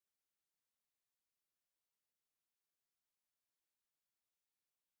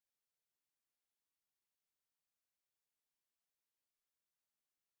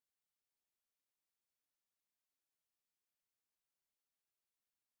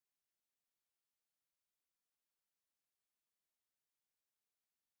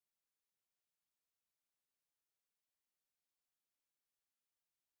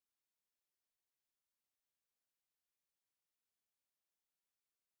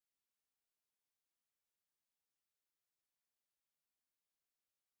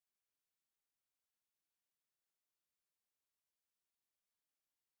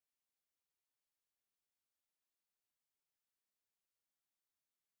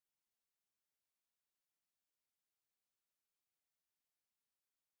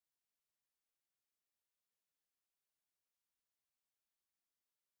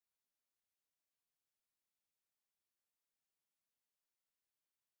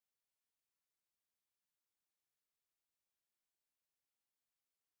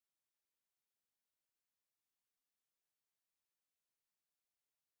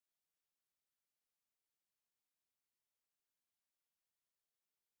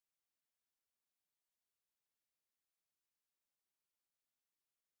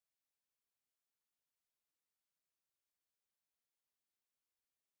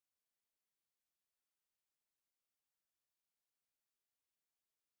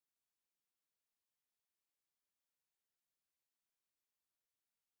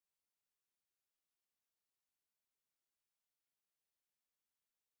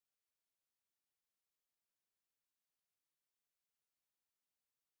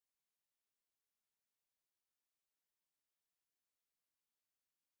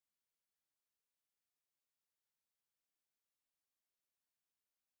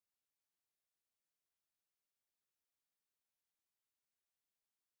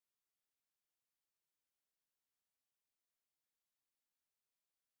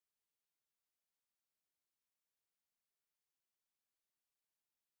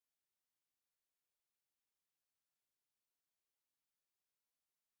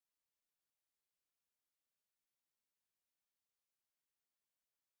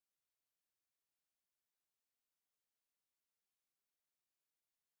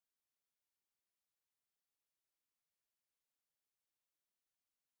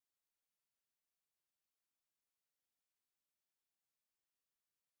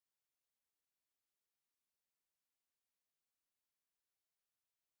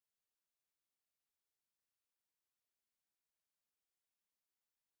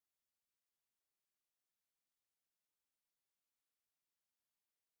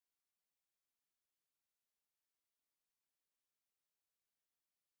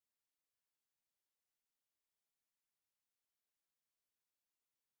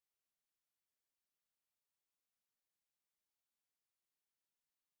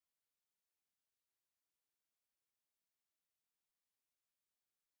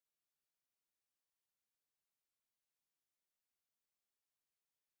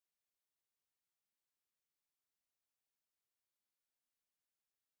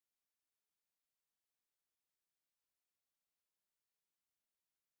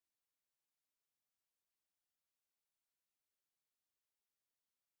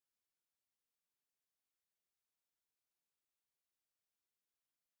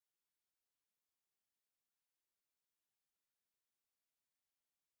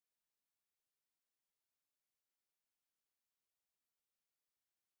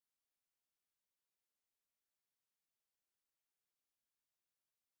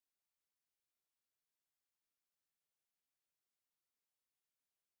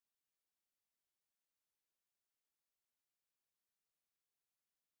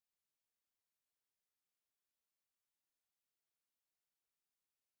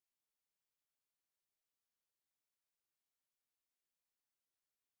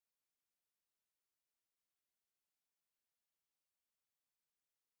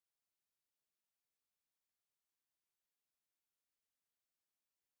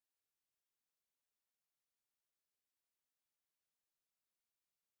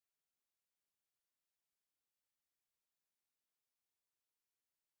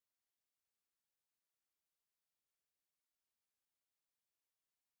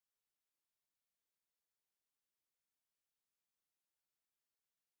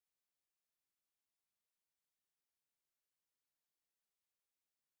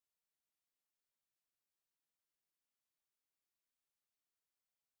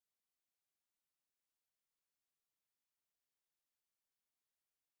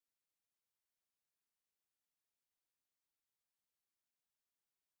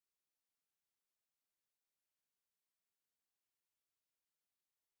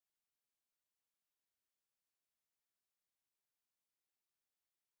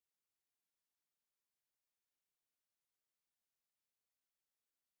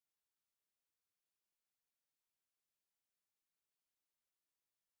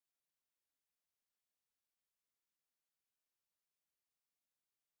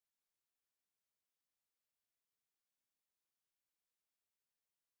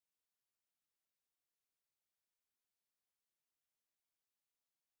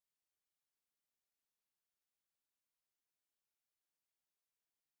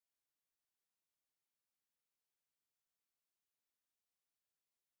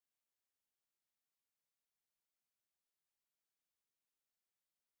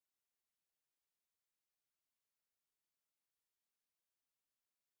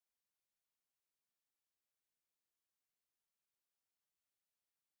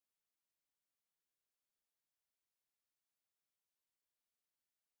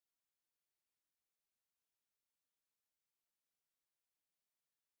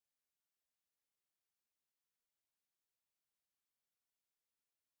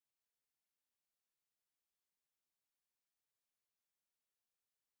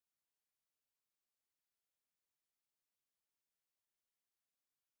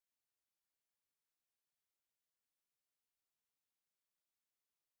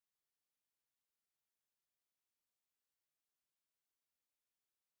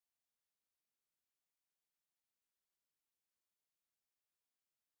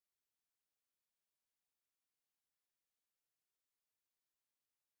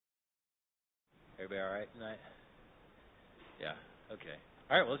Everybody all right tonight? Yeah. Okay.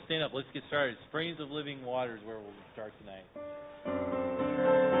 All right. Well, let's stand up. Let's get started. Springs of living water is where we'll start tonight.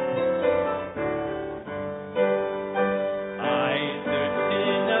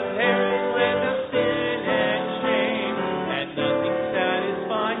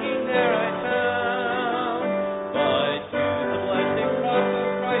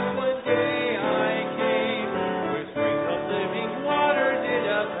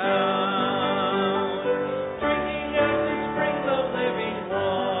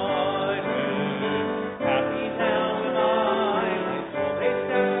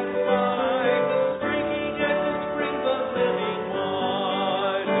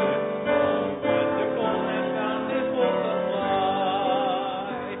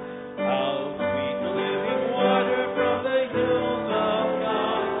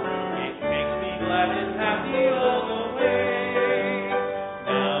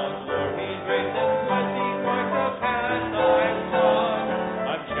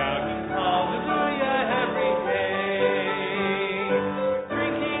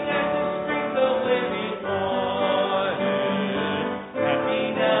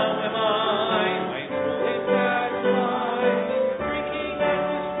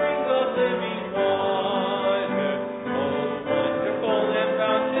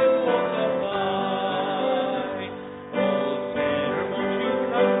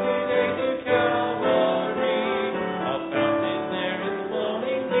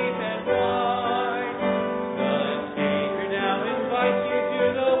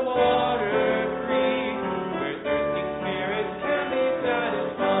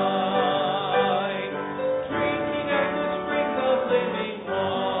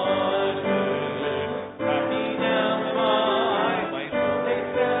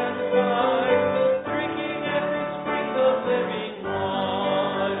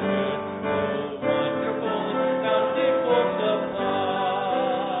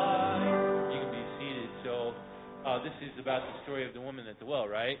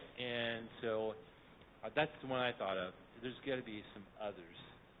 That's the one I thought of. There's got to be some others.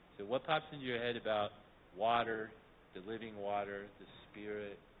 So what pops into your head about water, the living water, the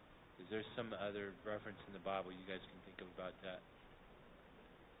Spirit? Is there some other reference in the Bible you guys can think of about that?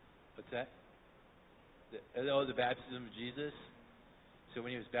 What's that? The baptism of Jesus? So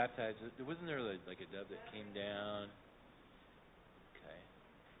when he was baptized, wasn't there like a dove that came down? Okay.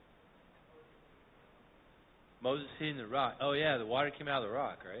 Moses hitting the rock. Oh, yeah, the water came out of the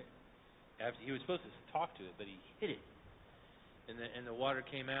rock, right? After he was supposed to talk to it, but he hit it, and the water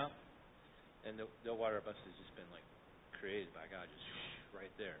came out, and the water must have just been like created by God, just right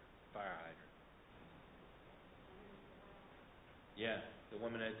there, fire hydrant. Yeah, the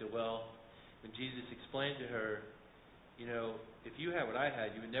woman at the well, when Jesus explained to her, if you had what I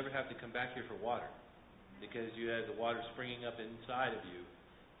had, you would never have to come back here for water, because you had the water springing up inside of you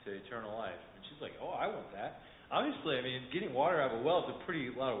to eternal life. And she's like, oh, I want that. Obviously, getting water out of a well is a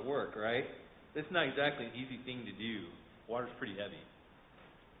lot of work, right? It's not exactly an easy thing to do. Water's pretty heavy.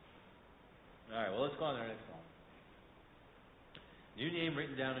 All right, well, let's go on to our next song. New name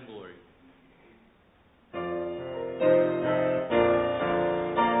written down in glory.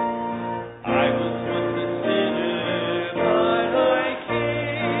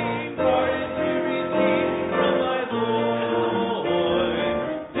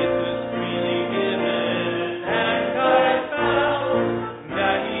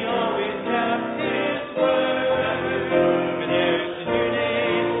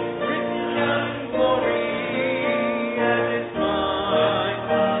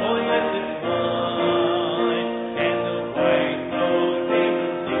 Oh, yes.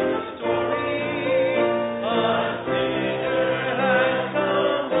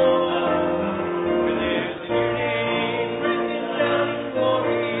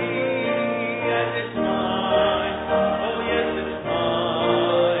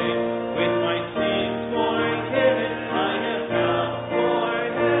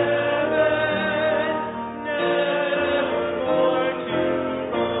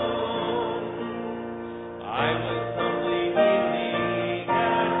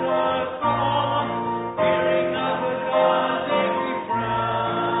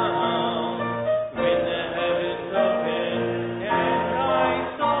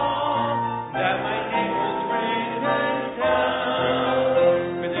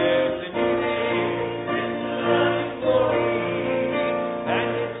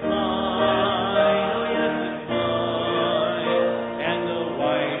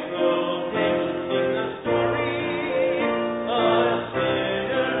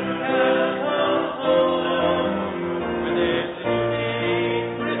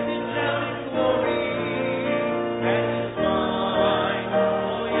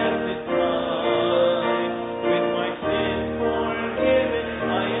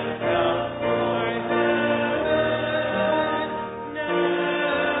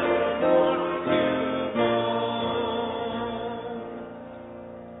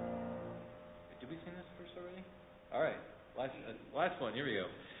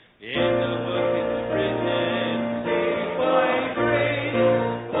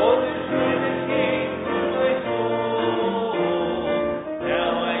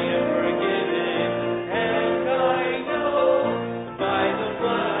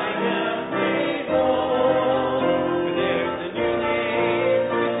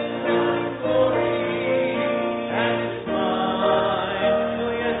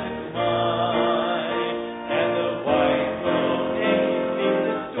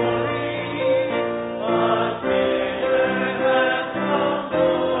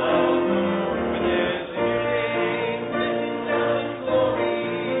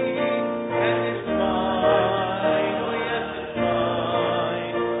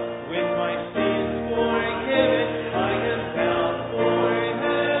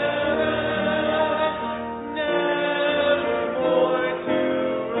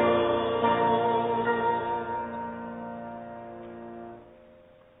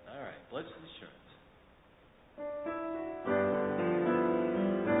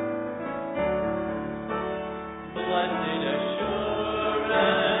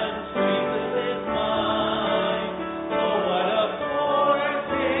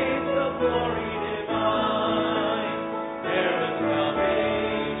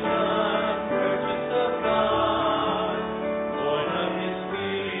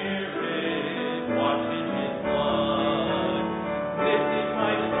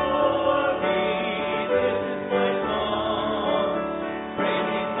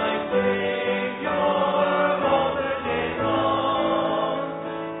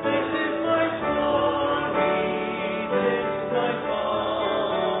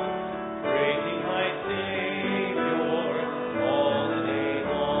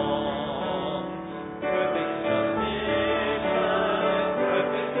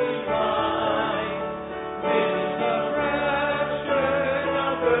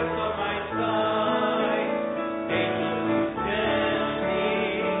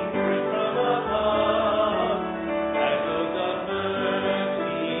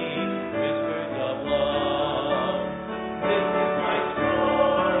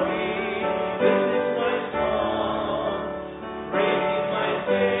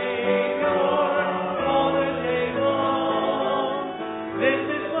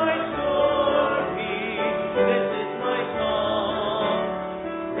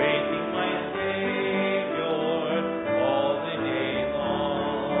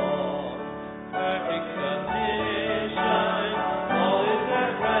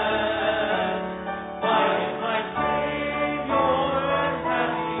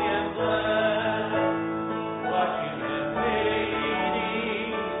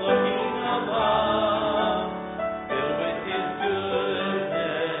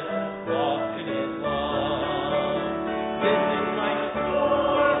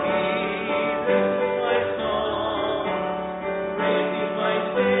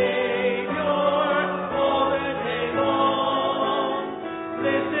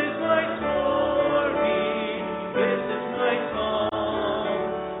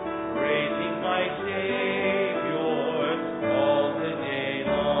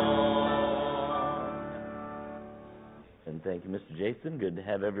 Thank you, Mr. Jason. Good to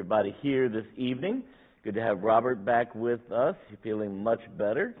have everybody here this evening. Good to have Robert back with us, feeling much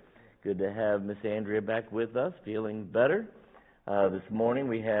better. Good to have Miss Andrea back with us, feeling better. This morning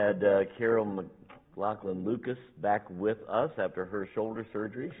we had Carol McLaughlin Lucas back with us after her shoulder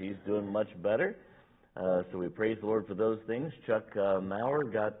surgery. She's doing much better. So we praise the Lord for those things. Chuck Maurer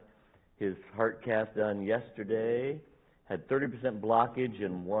got his heart cath done yesterday. Had 30% blockage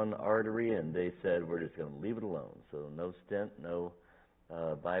in one artery, and they said, we're just going to leave it alone. So no stent, no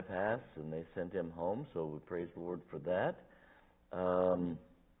bypass, and they sent him home, so we praise the Lord for that.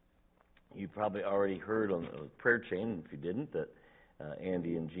 You probably already heard on the prayer chain, if you didn't, that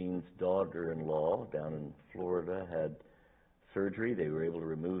Andy and Jean's daughter-in-law down in Florida had surgery. They were able to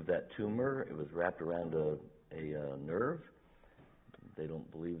remove that tumor. It was wrapped around a nerve. They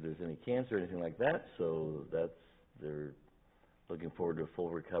don't believe there's any cancer or anything like that, so they're looking forward to a full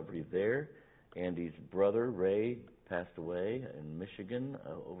recovery there. Andy's brother, Ray, passed away in Michigan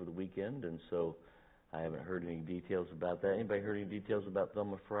over the weekend, and so I haven't heard any details about that. Anybody heard any details about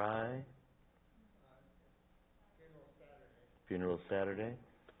Thelma Fry? Funeral Saturday.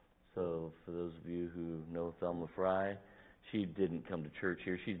 So for those of you who know Thelma Fry, she didn't come to church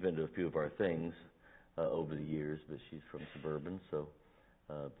here. She's been to a few of our things over the years, but she's from Suburban, so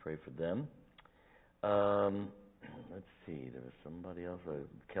pray for them. Let's see, there was somebody else,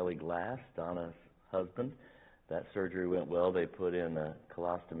 Kelly Glass, Donna's husband. That surgery went well. They put in a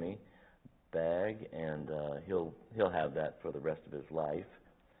colostomy bag, and he'll have that for the rest of his life.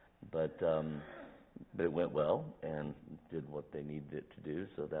 But it went well and did what they needed it to do,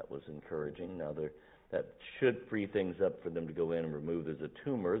 so that was encouraging. Now that should free things up for them to go in and remove. There's a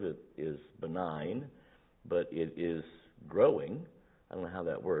tumor that is benign, but it is growing. I don't know how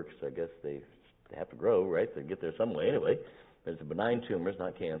that works. I guess they have to grow, right? They get there some way anyway. It's a benign tumor, it's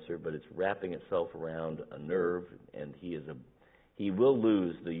not cancer, but it's wrapping itself around a nerve, and he will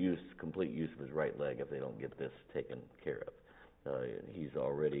lose the complete use of his right leg if they don't get this taken care of. He's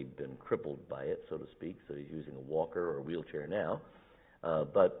already been crippled by it, so to speak, so he's using a walker or a wheelchair now,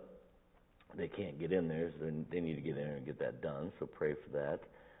 but they can't get in there, so they need to get in there and get that done, so pray for that,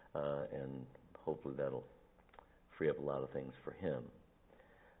 and hopefully that'll free up a lot of things for him.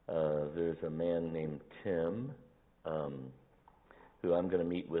 There's a man named Tim who I'm going to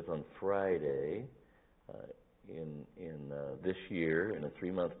meet with on Friday in this year. In a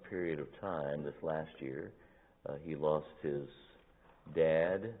 3-month period of time, this last year, he lost his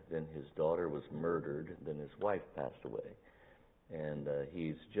dad, then his daughter was murdered, then his wife passed away. And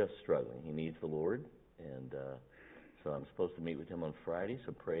he's just struggling. He needs the Lord, and so I'm supposed to meet with him on Friday,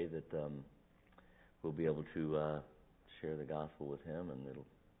 so pray that we'll be able to share the gospel with him, and it'll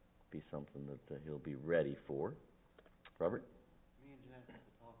be something that he'll be ready for. Robert? Me and Jeanette got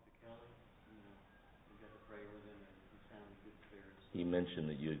to talk to Kelly. We got to pray with him, and he sounded good spirits. He mentioned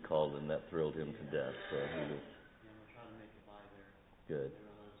that you had called, and that thrilled him to death. So he was. Yeah, we'll try to make it by there. Good.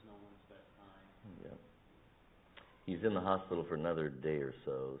 They'll let us know when it's that time. Yeah. He's in the hospital for another day or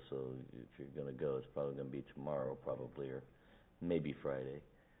so. So if you're going to go, it's probably going to be tomorrow, probably, or maybe Friday.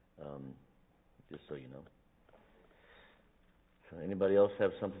 Just so you know. So anybody else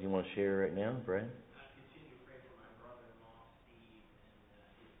have something you want to share right now, Brian? Continue to pray for my brother-in-law, Steve, and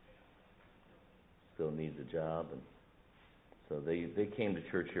his family. Still needs a job, and so they came to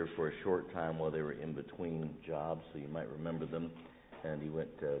church here for a short time while they were in between jobs, so you might remember them. And he went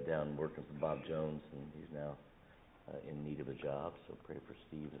down working for Bob Jones, and he's now in need of a job. So pray for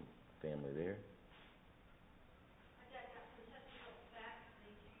Steve and family there.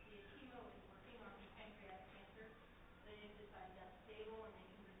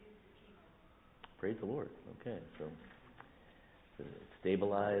 Praise the Lord. Okay, so it's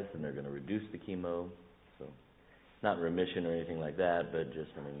stabilized, and they're going to reduce the chemo. So not remission or anything like that, but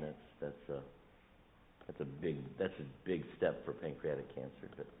just that's a big step for pancreatic cancer.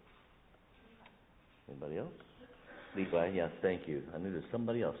 But anybody else? Levi, yes, thank you. I knew there's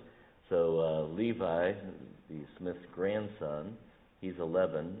somebody else. So Levi, the Smith's grandson, he's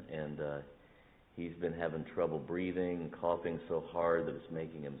 11, and he's been having trouble breathing, coughing so hard that it's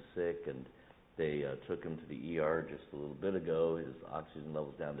making him sick, and they took him to the ER just a little bit ago. His oxygen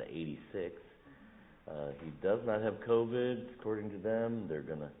level's down to 86. He does not have COVID, according to them.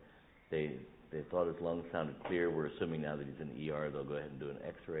 They thought his lungs sounded clear. We're assuming now that he's in the ER, they'll go ahead and do an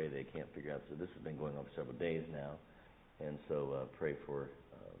X-ray. They can't figure out. So this has been going on for several days now, and so pray for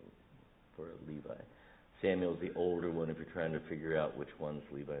Levi. Samuel's the older one. If you're trying to figure out which one's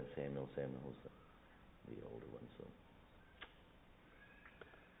Levi and Samuel's the older one. So.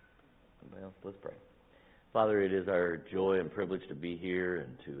 Well, let's pray. Father, it is our joy and privilege to be here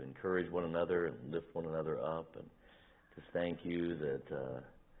and to encourage one another and lift one another up and to just thank you that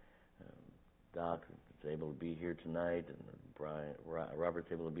Doc is able to be here tonight, and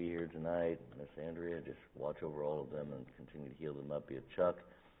Robert's able to be here tonight, Miss Andrea. Just watch over all of them and continue to heal them up, be it Chuck,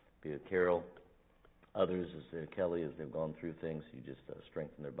 be it Carol, others, as Kelly, as they've gone through things. You just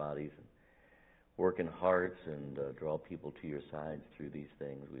strengthen their bodies and work in hearts and draw people to your sides through these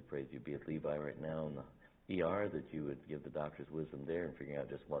things. We pray that you be at Levi right now in the ER, that you would give the doctors wisdom there and figuring out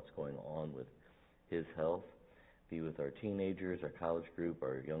just what's going on with his health. Be with our teenagers, our college group,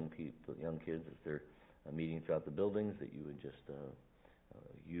 our young kids as they're meeting throughout the buildings, that you would just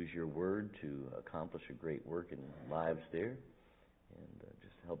use your word to accomplish a great work in lives there, and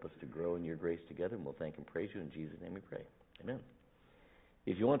just help us to grow in your grace together. And we'll thank and praise you. In Jesus' name we pray. Amen.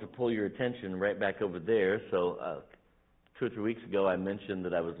 If you want to pull your attention right back over there, so 2 or 3 weeks ago I mentioned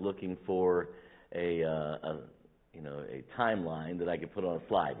that I was looking for a timeline that I could put on a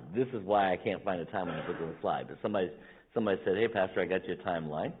slide. This is why I can't find a timeline to put on a slide. But somebody said, "Hey, Pastor, I got you a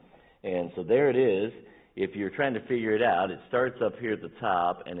timeline." And so there it is. If you're trying to figure it out, it starts up here at the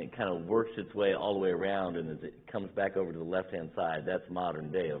top, and it kind of works its way all the way around, and as it comes back over to the left-hand side, that's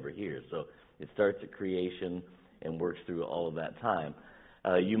modern day over here. So it starts at creation and works through all of that time.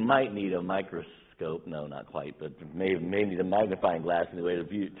 You might need a microscope. No, not quite, but may need a magnifying glass anyway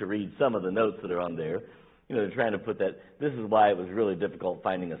to read some of the notes that are on there. They're trying to put that. This is why it was really difficult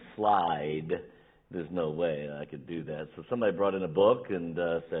finding a slide. There's no way I could do that. So somebody brought in a book and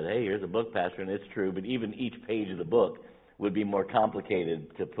said, "Hey, here's a book, Pastor," and it's true, but even each page of the book would be more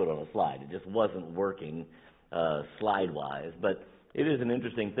complicated to put on a slide. It just wasn't working slide-wise. But it is an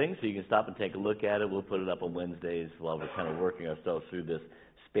interesting thing, so you can stop and take a look at it. We'll put it up on Wednesdays while we're kind of working ourselves through this,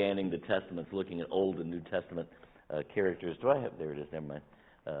 spanning the Testaments, looking at Old and New Testament characters. There it is, never mind,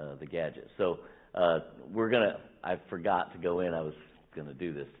 the gadget. So I forgot to go in. I was going to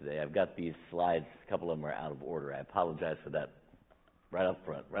do this today. I've got these slides. A couple of them are out of order. I apologize for that right up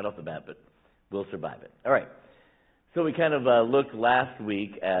front, right off the bat, but we'll survive it. All right. So we kind of looked last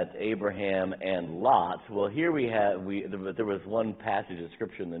week at Abraham and Lot. Well, here there was one passage of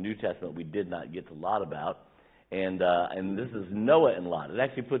Scripture in the New Testament we did not get to Lot about, and this is Noah and Lot. It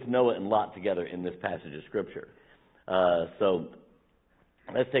actually puts Noah and Lot together in this passage of Scripture. So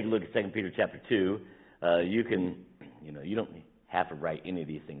let's take a look at 2 Peter chapter 2. You don't have to write any of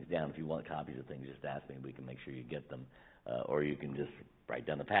these things down. If you want copies of things, just ask me. We can make sure you get them. Or you can just write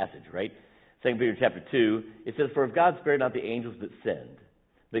down the passage, right? 2 Peter chapter 2, it says, "For if God spared not the angels that sinned,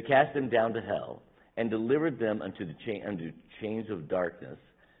 but cast them down to hell, and delivered them unto chains of darkness,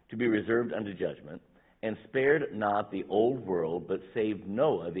 to be reserved unto judgment, and spared not the old world, but saved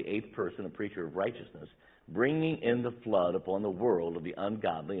Noah, the eighth person, a preacher of righteousness, bringing in the flood upon the world of the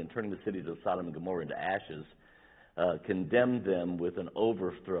ungodly, and turning the cities of Sodom and Gomorrah into ashes, condemned them with an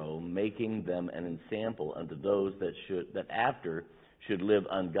overthrow, making them an ensample unto those that after should live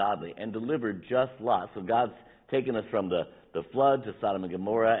ungodly, and delivered just Lot." So God's taken us from the flood to Sodom and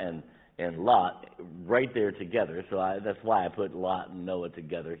Gomorrah and Lot right there together. So that's why I put Lot and Noah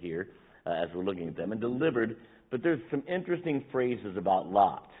together here as we're looking at them. And delivered, but there's some interesting phrases about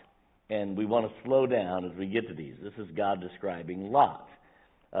Lot, and we want to slow down as we get to these. This is God describing Lot.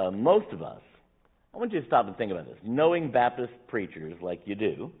 Most of us, I want you to stop and think about this. Knowing Baptist preachers like you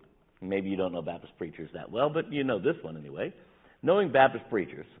do, maybe you don't know Baptist preachers that well, but you know this one anyway. Knowing Baptist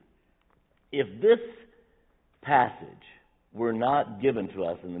preachers, if this passage were not given to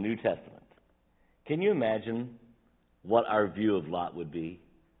us in the New Testament, can you imagine what our view of Lot would be?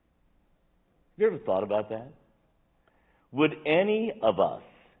 Have you ever thought about that? Would any of us,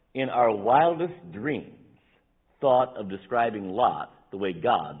 in our wildest dreams, thought of describing Lot the way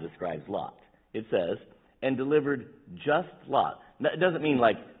God describes Lot? It says, "and delivered just Lot." Now, it doesn't mean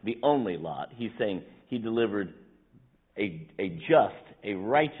like the only Lot. He's saying he delivered a just, a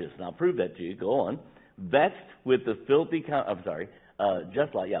righteous. And I'll prove that to you. Go on. Vexed with the filthy,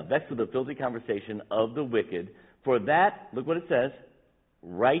 just Lot, vexed with the filthy conversation of the wicked. For that, look what it says,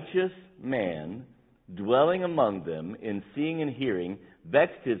 righteous man dwelling among them in seeing and hearing,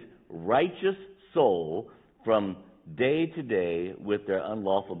 vexed his righteous soul from day to day with their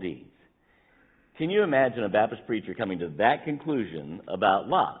unlawful deeds. Can you imagine a Baptist preacher coming to that conclusion about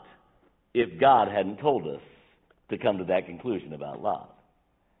Lot if God hadn't told us to come to that conclusion about Lot?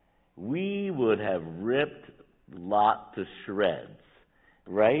 We would have ripped Lot to shreds,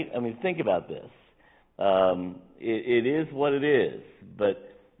 right? I mean, think about this. It is what it is, but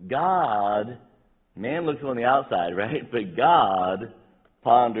God, man looks on the outside, right? But God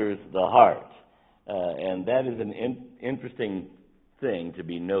ponders the heart, and that is an interesting thing to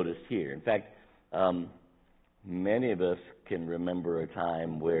be noticed here. In fact, many of us can remember a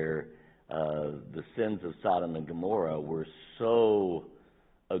time where the sins of Sodom and Gomorrah were so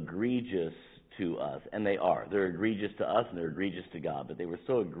egregious to us, and they are. They're egregious to us and they're egregious to God, but they were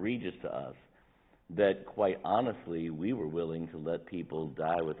so egregious to us that quite honestly we were willing to let people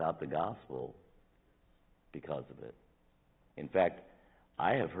die without the gospel because of it. In fact,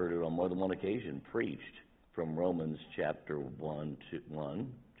 I have heard it on more than one occasion preached from Romans chapter 1, Romans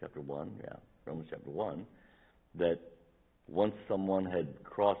chapter 1, that once someone had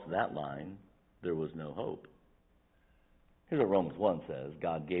crossed that line, there was no hope. Here's what Romans 1 says: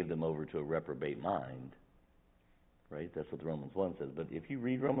 God gave them over to a reprobate mind. Right? That's what Romans 1 says. But if you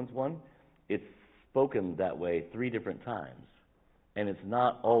read Romans 1, it's spoken that way 3 different times. And it's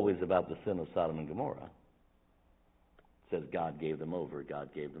not always about the sin of Sodom and Gomorrah. It says God gave them over.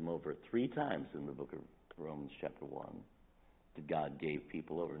 God gave them over. 3 times in the book of Romans chapter 1 that God gave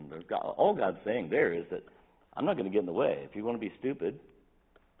people over. And all God's saying there is that I'm not going to get in the way. If you want to be stupid,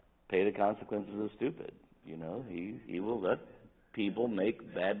 pay the consequences of stupid. You know, he will let people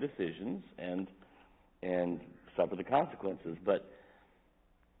make bad decisions and suffer the consequences. But,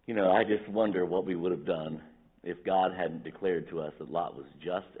 you know, I just wonder what we would have done if God hadn't declared to us that Lot was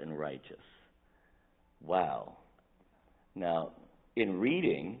just and righteous. Wow. Now, in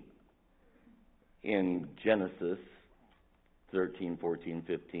reading in Genesis 13, 14,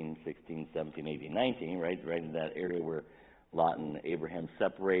 15, 16, 17, 18, 19, right in that area where Lot and Abraham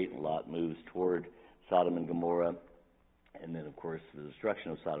separate, and Lot moves toward Sodom and Gomorrah, and then, of course, the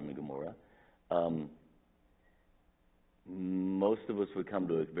destruction of Sodom and Gomorrah, most of us would come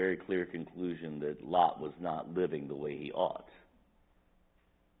to a very clear conclusion that Lot was not living the way he ought.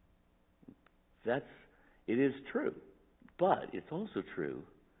 It is true, but it's also true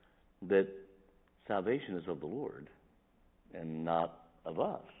that salvation is of the Lord and not of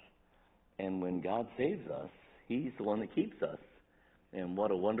us. And when God saves us, He's the one that keeps us. And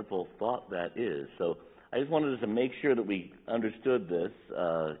what a wonderful thought that is. So I just wanted us to make sure that we understood this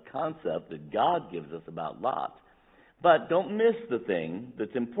concept that God gives us about Lot. But don't miss the thing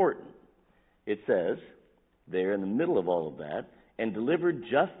that's important. It says, there in the middle of all of that, and delivered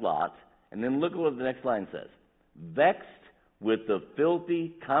just Lot, and then look at what the next line says. Vexed with the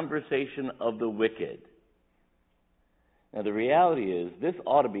filthy conversation of the wicked. Now the reality is, this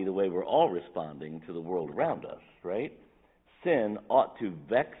ought to be the way we're all responding to the world around us, right? Sin ought to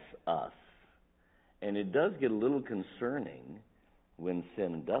vex us. And it does get a little concerning when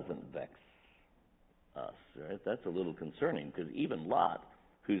sin doesn't vex us, right? That's a little concerning, because even Lot,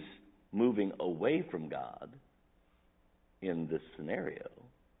 who's moving away from God in this scenario,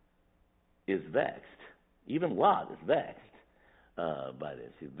 is vexed. Even Lot is vexed by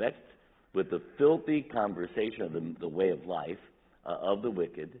this. He's vexed with the filthy conversation of the way of life of the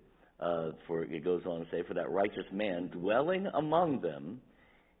wicked. For it goes on to say, for that righteous man dwelling among them,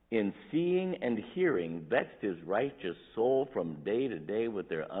 in seeing and hearing, vexed his righteous soul from day to day with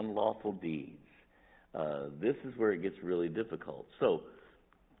their unlawful deeds. This is where it gets really difficult. So,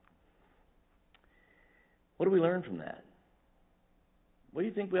 what do we learn from that? What do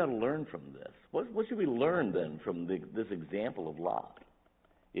you think we ought to learn from this? What should we learn then from this example of Lot?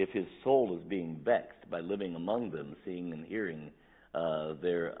 If his soul is being vexed by living among them, seeing and hearing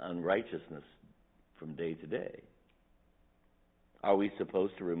their unrighteousness from day to day. Are we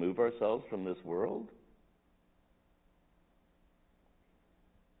supposed to remove ourselves from this world?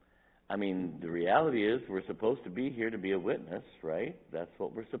 I mean, the reality is we're supposed to be here to be a witness, right? That's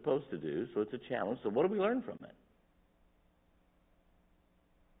what we're supposed to do, so it's a challenge. So what do we learn from it?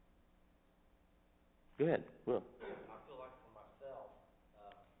 Go ahead, Will. I feel like for myself,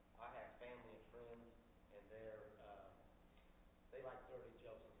 I have family and friends, and they like dirty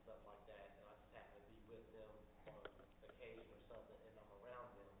jokes and stuff like that, and I just happen to be with them on occasion or something, and I'm around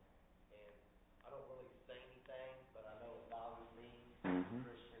them, and I don't really say anything, but I know it bothers me,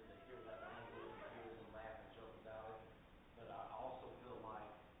 Christian, to hear that language, to hear them laugh and joke about it, but I also feel like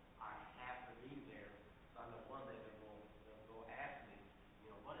I have to be there, so I know one day they'll go ask me,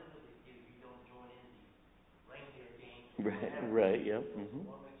 you know, what is it that you don't join in these reindeer games or whatever? Right, yep.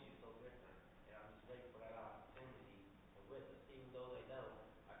 What makes you so different? And I'm just waiting for that opportunity to witness. Even though they know,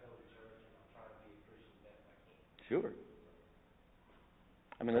 I go to church and I'm trying to be a Christian best I can. Sure.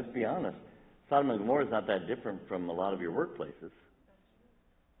 I mean, let's be honest. Sodom and Gomorrah is not that different from a lot of your workplaces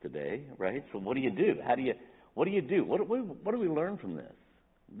today, right? So what do you do? What do you do? What do we learn from this?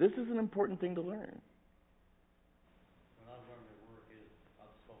 This is an important thing to learn. When I learned at work is, I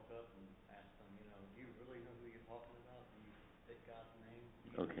spoke up and asked them, you know, do you really know who you're talking about? Do you take God's name? Do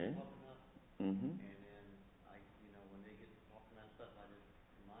you know who you're talking about? Mm-hmm. And then when they get talking that stuff, I just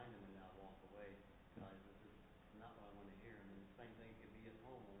remind them and I walk away. This is not what I want to hear. And then the same thing could be at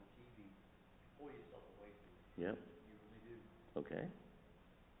home on the TV. Yep. You really do. Okay.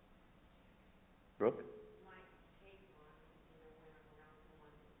 Brooke?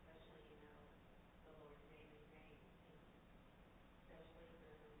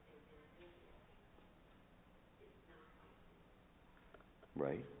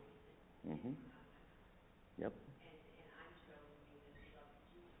 Right. Mhm. Yep.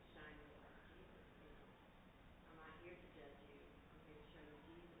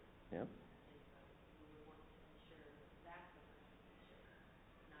 Yep.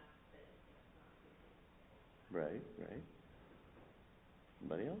 Right. Right.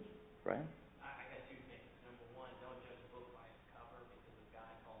 Anybody else? Brian? I got two things. Number one, don't judge a book by its cover, because if God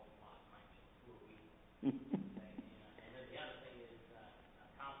called Lot righteous, who are we? Okay, and then the other thing is,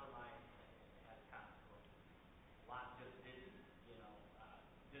 compromise has consequences. Lot just didn't,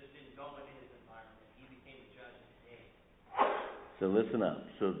 just didn't go into his environment. He became a judge in his day. So listen up.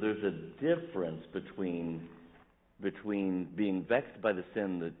 So there's a difference between being vexed by the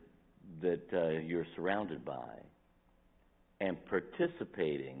sin that you're surrounded by and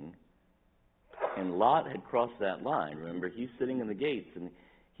participating. And Lot had crossed that line. Remember, he's sitting in the gates, and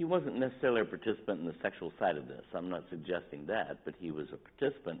he wasn't necessarily a participant in the sexual side of this. I'm not suggesting that, but he was a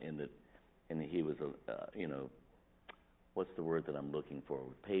participant in that, and he was what's the word that I'm looking for?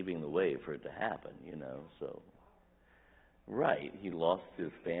 Paving the way for it to happen. So right, he lost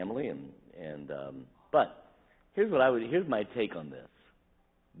his family, but here's my take on this.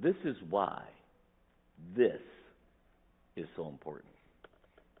 This is why this is so important.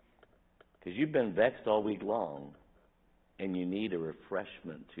 Because you've been vexed all week long, and you need a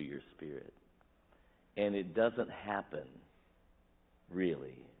refreshment to your spirit. And it doesn't happen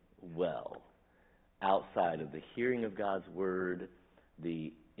really well outside of the hearing of God's word,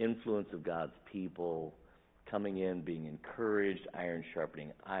 the influence of God's people, coming in, being encouraged, iron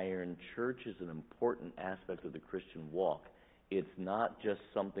sharpening iron. Church is an important aspect of the Christian walk. It's not just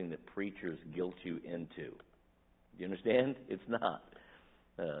something that preachers guilt you into. Do you understand? It's not.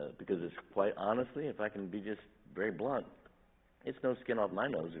 Because it's quite honestly, if I can be just very blunt, it's no skin off my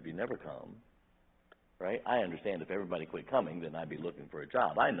nose if you never come, right? I understand if everybody quit coming, then I'd be looking for a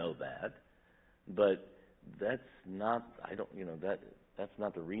job. I know that, but that's not. That's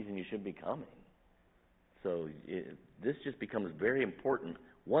not the reason you should be coming. So this just becomes very important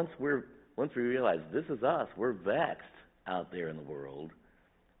once we realize this is us. We're vexed out there in the world.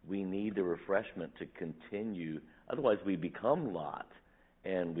 We need the refreshment to continue. Otherwise, we become Lot.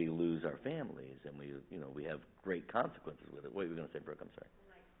 And we lose our families, and we have great consequences with it. What were you going to say, Brooke? I'm sorry.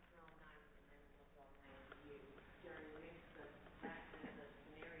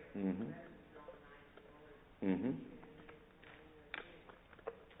 Mm-hmm.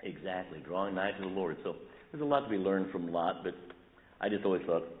 Exactly, drawing nigh to the Lord. So there's a lot to be learned from Lot, but I just always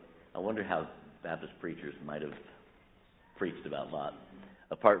thought, I wonder how Baptist preachers might have preached about Lot,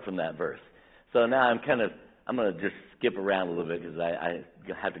 apart from that verse. So now I'm going to just skip around a little bit because I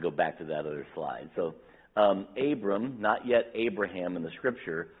have to go back to that other slide. So Abram, not yet Abraham in the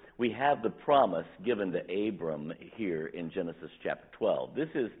Scripture, we have the promise given to Abram here in Genesis chapter 12. This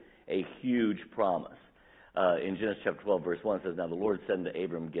is a huge promise. In Genesis chapter 12, verse 1, it says, Now the Lord said unto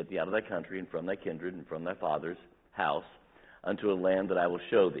Abram, Get thee out of thy country, and from thy kindred, and from thy father's house, unto a land that I will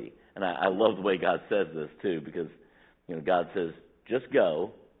show thee. And I love the way God says this, too, because God says, just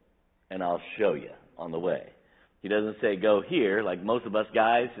go, and I'll show you on the way. He doesn't say, go here, like most of us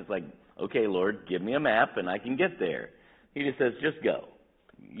guys. It's like, okay, Lord, give me a map, and I can get there. He just says, just go.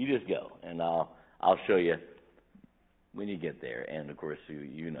 You just go, and I'll show you when you get there. And, of course,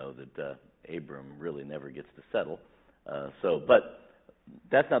 you know that Abram really never gets to settle. But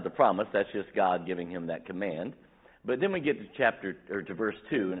that's not the promise. That's just God giving him that command. But then we get to verse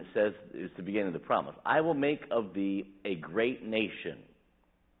 2, and it says, it's the beginning of the promise. I will make of thee a great nation.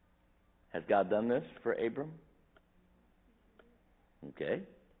 Has God done this for Abram? Okay.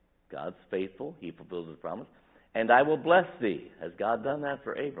 God's faithful. He fulfills his promise. And I will bless thee. Has God done that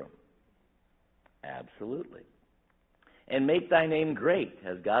for Abram? Absolutely. And make thy name great.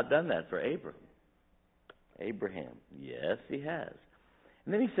 Has God done that for Abram? Abraham. Yes, he has.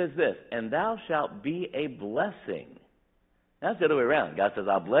 And then he says this, and thou shalt be a blessing. That's the other way around. God says,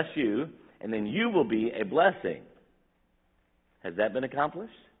 I'll bless you, and then you will be a blessing. Has that been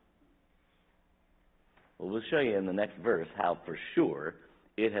accomplished? Well, we'll show you in the next verse how for sure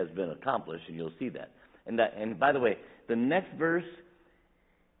it has been accomplished, and you'll see that. And by the way, the next verse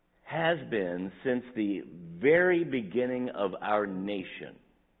has been, since the very beginning of our nation,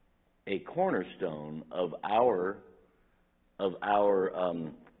 a cornerstone of our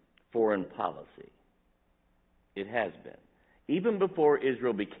foreign policy. It has been. Even before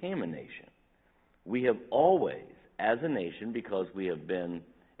Israel became a nation, We have always, as a nation, because we have been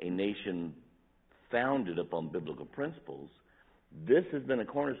a nation founded upon biblical principles, this has been a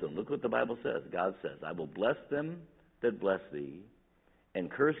cornerstone. Look what the Bible says. God says, I will bless them that bless thee, and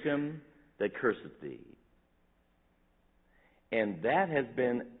curse him that curseth thee. And that has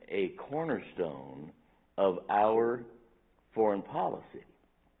been a cornerstone of our foreign policy.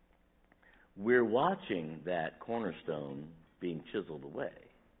 We're watching that cornerstone being chiseled away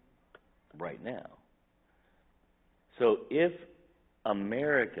right now. So if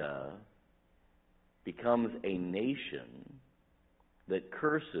America becomes a nation that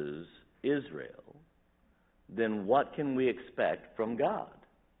curses Israel, then what can we expect from God?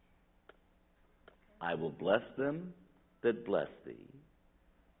 I will bless them that bless thee.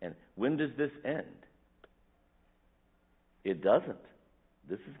 And when does this end? It doesn't.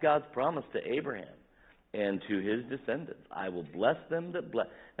 This is God's promise to Abraham and to his descendants. I will bless them that bless.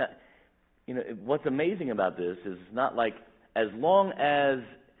 Now, you know, what's amazing about this is it's not like as long as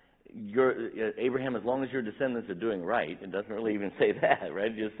Abraham, as long as your descendants are doing right, it doesn't really even say that,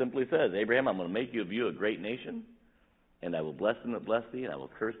 right? It just simply says, Abraham, I'm going to make you a great nation, and I will bless them that bless thee, and I will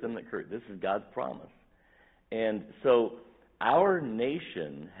curse them that curse. This is God's promise. And so our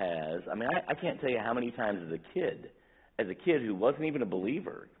nation has, I can't tell you how many times as a kid who wasn't even a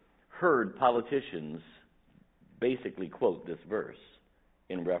believer, heard politicians basically quote this verse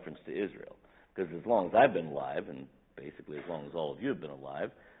in reference to Israel. Because as long as I've been alive, and basically as long as all of you have been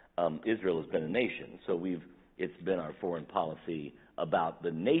alive, Israel has been a nation. So it's been our foreign policy about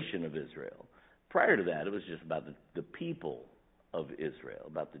the nation of Israel. Prior to that, it was just about the people of Israel,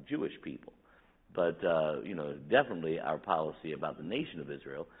 about the Jewish people. But, definitely our policy about the nation of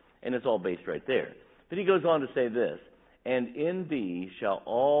Israel, and it's all based right there. But he goes on to say this, and in thee shall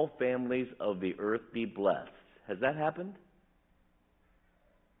all families of the earth be blessed. Has that happened?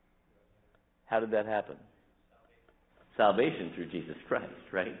 How did that happen? Salvation through Jesus Christ,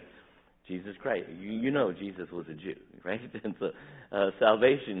 right? Jesus Christ. You know Jesus was a Jew, right? And so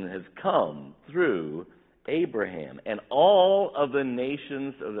salvation has come through Abraham. And all of the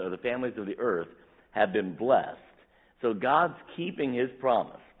nations, of the families of the earth, have been blessed. So God's keeping his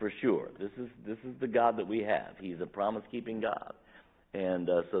promise, for sure. This is the God that we have. He's a promise-keeping God. And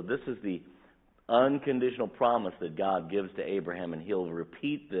so this is the unconditional promise that God gives to Abraham, and he'll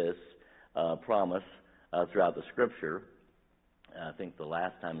repeat this promise throughout the Scripture. I think the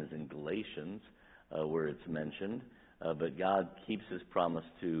last time is in Galatians, where it's mentioned. But God keeps his promise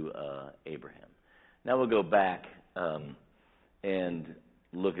to Abraham. Now we'll go back and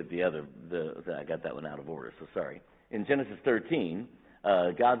look at I got that one out of order, so sorry. In Genesis 13,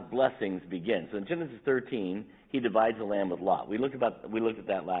 God's blessings begin. So in Genesis 13, he divides the land with Lot. We looked at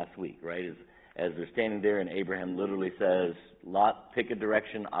that last week, right? As they're standing there, and Abraham literally says, Lot, pick a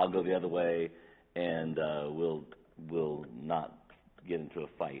direction, I'll go the other way, and we'll not get into a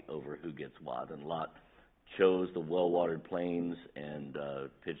fight over who gets what. And Lot chose the well-watered plains and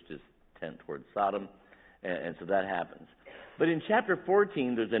pitched his tent towards Sodom, and so that happens. But in chapter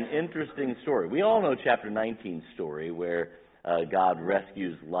 14, there's an interesting story. We all know chapter 19's story, where God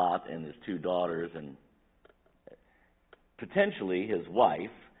rescues Lot and his two daughters and potentially his wife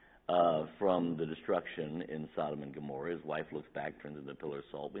from the destruction in Sodom and Gomorrah. His wife looks back, turns into a pillar of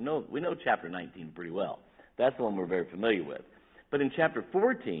salt. We know chapter 19 pretty well. That's the one we're very familiar with. But in chapter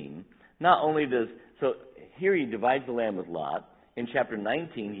 14, not only so here he divides the land with Lot. In chapter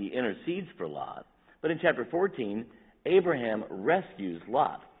 19, he intercedes for Lot. But in chapter 14, Abraham rescues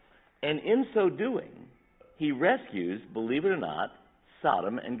Lot. And in so doing, he rescues, believe it or not,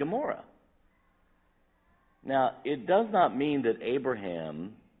 Sodom and Gomorrah. Now, it does not mean that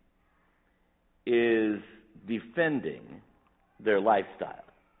Abraham is defending their lifestyle.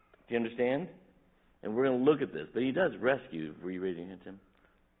 Do you understand? And we're going to look at this. But he does rescue. Were you raising your hand, Tim?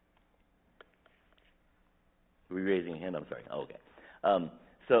 Were you raising your hand? I'm sorry. Oh, okay.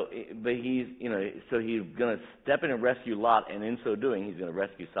 But he's going to step in and rescue Lot, and in so doing, he's going to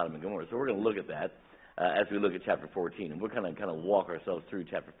rescue Sodom and Gomorrah. So we're going to look at that as we look at chapter 14. And we're kind of walk ourselves through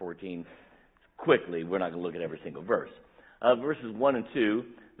chapter 14 quickly. We're not going to look at every single verse. Verses 1 and 2,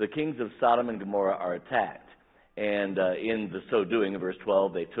 the kings of Sodom and Gomorrah are attacked. And in the so doing, in verse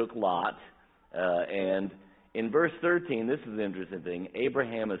 12, they took Lot. And in verse 13, this is an interesting thing.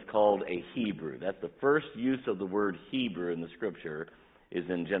 Abraham is called a Hebrew. That's the first use of the word Hebrew in the Scripture, is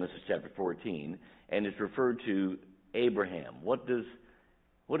in Genesis chapter 14, and it's referred to Abraham.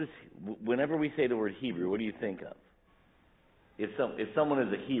 Whenever we say the word Hebrew, what do you think of? If someone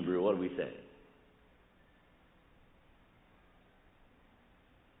is a Hebrew, what do we say?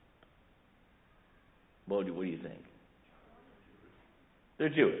 What do you think? They're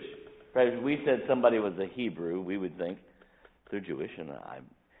Jewish. right, if we said somebody was a Hebrew, we would think they're Jewish,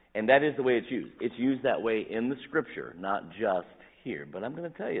 and that is the way it's used. It's used that way in the Scripture, not just here. But I'm going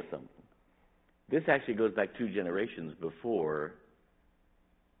to tell you something. This actually goes back 2 generations before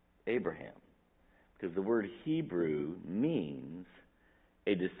Abraham, because the word Hebrew means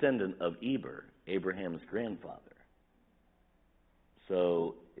a descendant of Eber, Abraham's grandfather.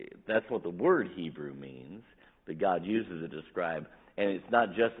 So that's what the word Hebrew means, that God uses to describe, and it's not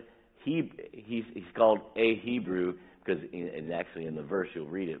just he's called a Hebrew, because actually in the verse, you'll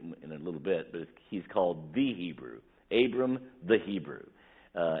read it in a little bit, but he's called the Hebrew, Abram the Hebrew.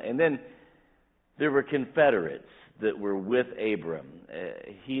 And then there were confederates that were with Abram.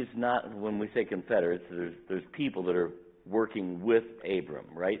 He's not, when we say confederates, there's people that are working with Abram,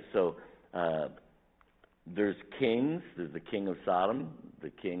 right? So there's kings. There's the king of Sodom,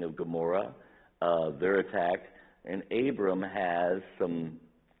 the king of Gomorrah. They're attacked. And Abram has some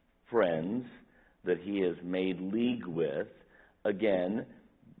friends that he has made league with. Again,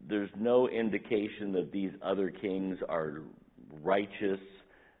 there's no indication that these other kings are righteous,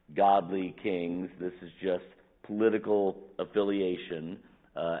 godly kings. This is just political affiliation,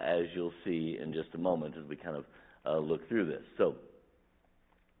 as you'll see in just a moment as we kind of look through this. So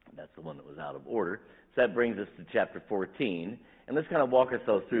that's the one that was out of order. So that brings us to chapter 14, and let's kind of walk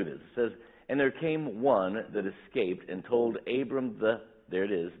ourselves through this. It says, "And there came one that escaped and told Abram the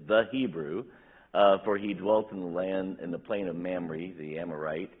Hebrew, for he dwelt in the land in the plain of Mamre, the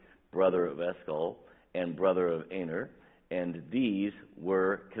Amorite, brother of Eshcol, and brother of Aner, and these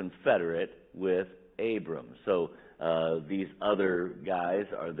were confederate with Abram." So these other guys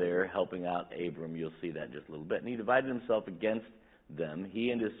are there helping out Abram. You'll see that in just a little bit. And he divided himself against them,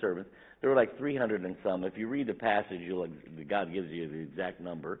 he and his servants. There were like 300 and some. If you read the passage, God gives you the exact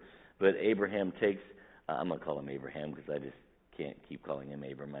number. But Abraham takes, I'm going to call him Abraham because I just can't keep calling him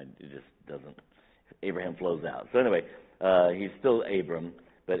Abram. It just doesn't, Abraham flows out. So anyway, he's still Abram.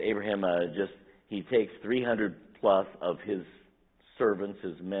 But Abraham he takes 300 plus of his servants,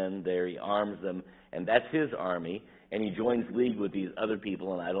 his men there. He arms them, and that's his army. And he joins league with these other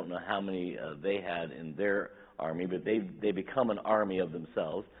people, and I don't know how many they had in their army, but they become an army of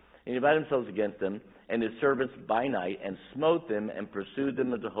themselves. And he divided themselves against them and his servants by night, and smote them and pursued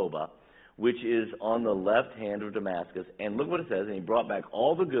them into Hobah, which is on the left hand of Damascus. And look what it says, "And he brought back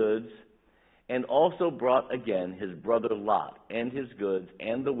all the goods, and also brought again his brother Lot, and his goods,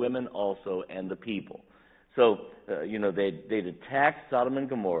 and the women also, and the people." So, they'd attacked Sodom and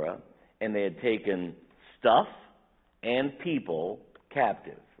Gomorrah, and they had taken stuff and people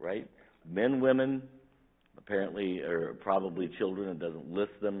captive, right? Men, women, apparently, or probably children. It doesn't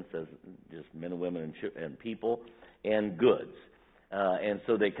list them. It says just men and women and people, and goods. And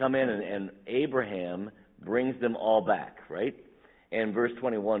so they come in, and Abraham brings them all back, right? And verse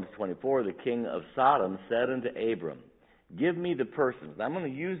 21 to 24, "The king of Sodom said unto Abram, Give me the persons." Now, I'm going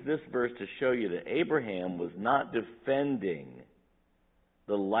to use this verse to show you that Abraham was not defending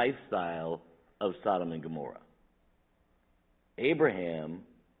the lifestyle of Sodom and Gomorrah. Abraham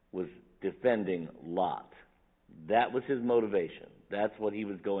was defending Lot. That was his motivation. That's what he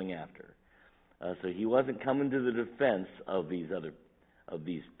was going after. So he wasn't coming to the defense of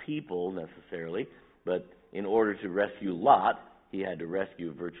these people necessarily, but in order to rescue Lot, he had to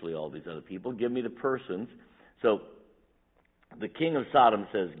rescue virtually all these other people. "Give me the persons." So the king of Sodom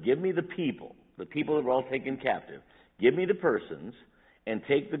says, "Give me the people that were all taken captive. Give me the persons, and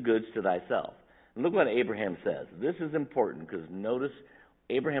take the goods to thyself." And look what Abraham says. This is important, because notice,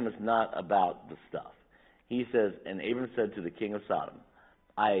 Abraham is not about the stuff. He says, "And Abram said to the king of Sodom,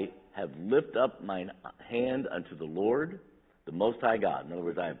 I have lifted up mine hand unto the Lord, the Most High God." In other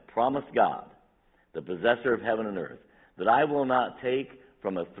words, I have promised God, the possessor of heaven and earth, that I will not take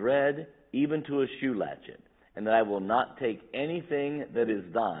from a thread even to a shoe latchet, and that I will not take anything that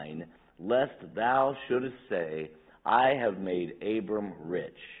is thine, lest thou shouldest say, I have made Abram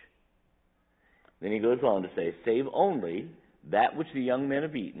rich. Then he goes on to say, "Save only that which the young men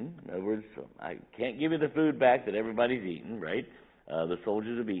have eaten." In other words, I can't give you the food back that everybody's eaten, right? The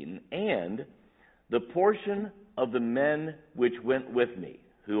soldiers have eaten. "And the portion of the men which went with me."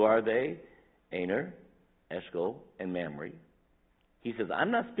 Who are they? Aner, Eshcol, and Mamre. He says,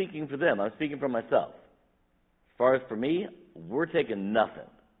 I'm not speaking for them. I'm speaking for myself. As far as for me, we're taking nothing.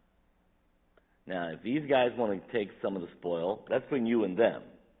 Now, if these guys want to take some of the spoil, that's between you and them.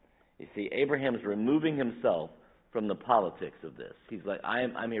 You see, Abraham's removing himself from the politics of this. He's like,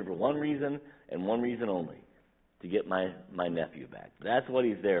 I'm here for one reason and one reason only, to get my nephew back. That's what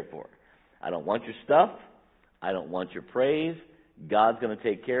he's there for. I don't want your stuff. I don't want your praise. God's going to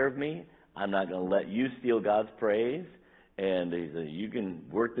take care of me. I'm not going to let you steal God's praise. And he said, you can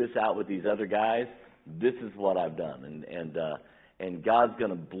work this out with these other guys. This is what I've done. And God's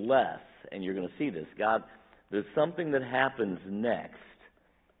going to bless, and you're going to see this. There's something that happens next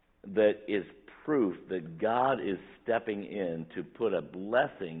that is proof that God is stepping in to put a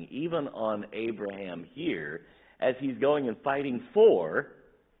blessing even on Abraham here as he's going and fighting for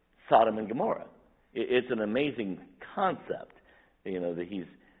Sodom and Gomorrah. It's an amazing concept, that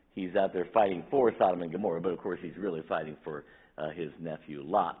he's out there fighting for Sodom and Gomorrah, but of course he's really fighting for his nephew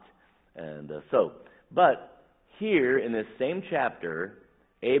Lot. And but here in this same chapter,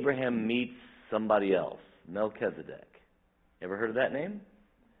 Abraham meets somebody else, Melchizedek. Ever heard of that name?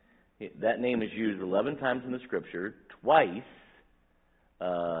 That name is used 11 times in the Scripture, twice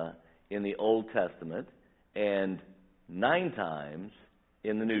in the Old Testament, and 9 times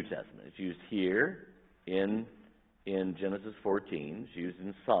in the New Testament. It's used here in Genesis 14. It's used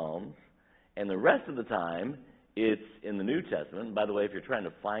in Psalms. And the rest of the time, it's in the New Testament. And by the way, if you're trying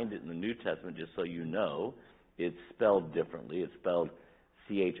to find it in the New Testament, just so you know, it's spelled differently. It's spelled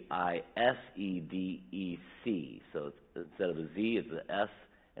Chisedec. So instead of a Z, it's an S,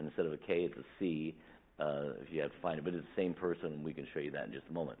 and instead of a K, it's a C, if you have to find it. But it's the same person, and we can show you that in just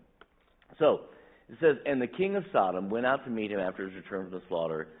a moment. So it says, and the king of Sodom went out to meet him after his return from the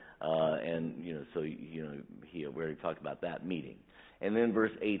slaughter, we already talked about that meeting. And then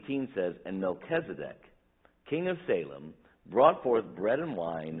verse 18 says, and Melchizedek, king of Salem, brought forth bread and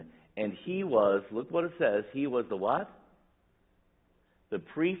wine, and he was, look what it says, he was the what? The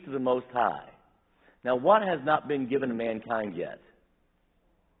priest of the Most High. Now, what has not been given to mankind yet?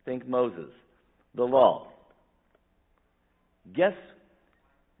 Think Moses. The law. Guess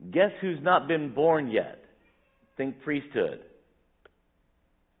who's not been born yet? Think priesthood.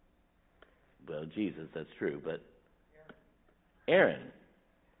 Well, Jesus, that's true, but Aaron.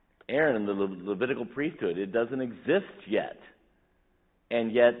 Aaron in the Levitical priesthood, it doesn't exist yet.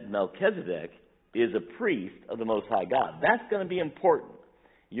 And yet Melchizedek is a priest of the Most High God. That's going to be important.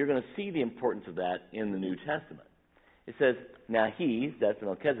 You're going to see the importance of that in the New Testament. It says, now he, that's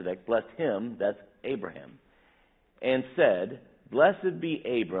Melchizedek, blessed him, that's Abraham, and said, blessed be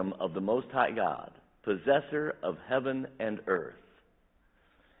Abram of the Most High God, possessor of heaven and earth.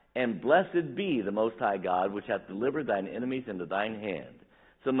 And blessed be the Most High God, which hath delivered thine enemies into thine hand.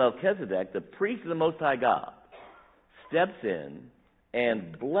 So Melchizedek, the priest of the Most High God, steps in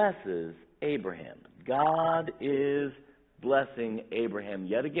and blesses Abraham. God is blessing Abraham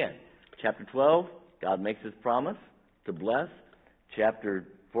yet again. Chapter 12, God makes his promise to bless. Chapter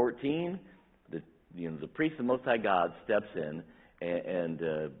 14, the priest of the Most High God steps in and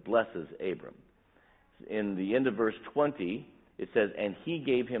blesses Abram. In the end of verse 20, it says, and he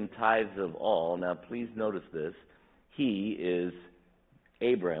gave him tithes of all. Now, please notice this. He is,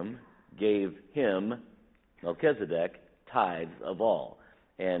 Abram gave him, Melchizedek, tithes of all.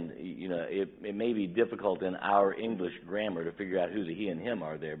 And, it may be difficult in our English grammar to figure out who the he and him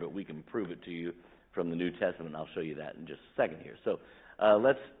are there, but we can prove it to you from the New Testament, and I'll show you that in just a second here. So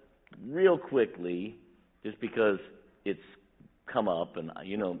let's real quickly, just because it's come up, and,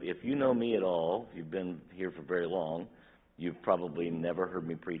 if you know me at all, if you've been here for very long, you've probably never heard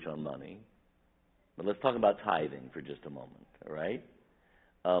me preach on money. But let's talk about tithing for just a moment, all right?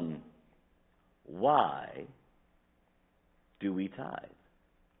 Why do we tithe?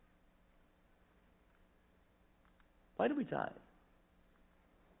 Why do we tithe?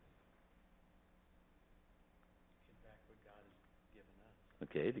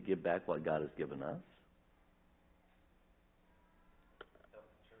 Okay, to give back what God has given us. Help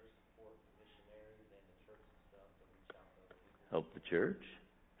the church support the missionaries and the church itself to reach out to other people. Help the church.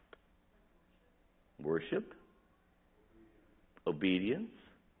 Worship. Obedience.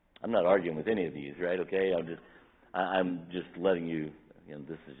 I'm not arguing with any of these, right? Okay, I'm just letting you.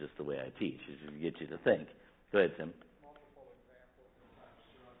 This is just the way I teach. It's just to get you to think. Go ahead, Tim.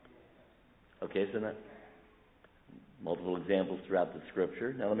 Okay, so that multiple examples throughout the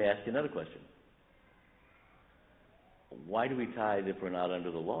Scripture. Now let me ask you another question. Why do we tithe if we're not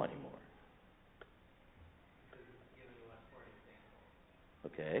under the law anymore?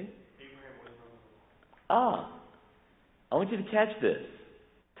 Okay. I want you to catch this.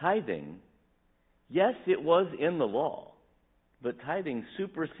 Tithing, yes, it was in the law, but tithing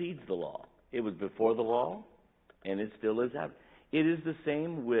supersedes the law. It was before the law, and it still is after. It is the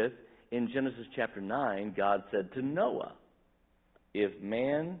same with, in Genesis chapter 9, God said to Noah, if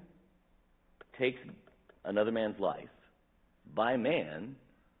man takes another man's life, by man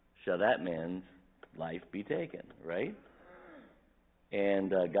shall that man's life be taken, right?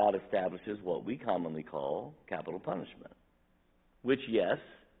 And God establishes what we commonly call capital punishment, which, yes,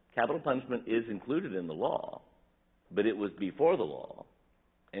 capital punishment is included in the law, but it was before the law,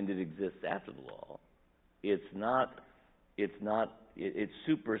 and it exists after the law. It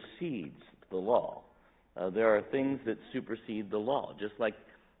supersedes the law. There are things that supersede the law, just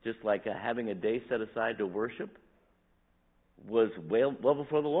like having a day set aside to worship was well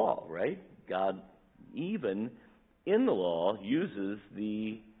before the law, right? God, even in the law, uses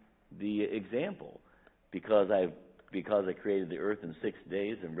the example. Because I created the earth in 6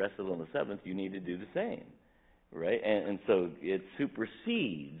 days and rested on the seventh, you need to do the same, right? And so it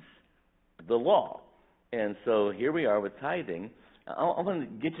supersedes the law. And so here we are with tithing. I want to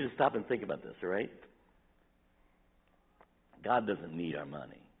get you to stop and think about this, all right? God doesn't need our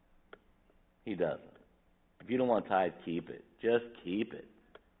money. He doesn't. If you don't want to tithe, keep it. Just keep it.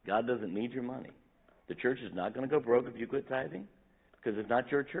 God doesn't need your money. The church is not going to go broke if you quit tithing, because it's not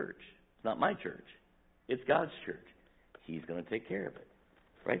your church. It's not my church. It's God's church. He's going to take care of it.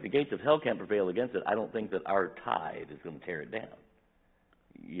 Right? The gates of hell can't prevail against it. I don't think that our tithe is going to tear it down,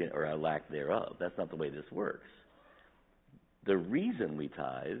 or our lack thereof. That's not the way this works. The reason we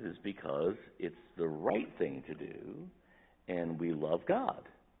tithe is because it's the right thing to do, and we love God.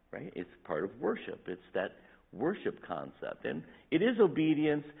 Right? It's part of worship. It's that worship concept. And it is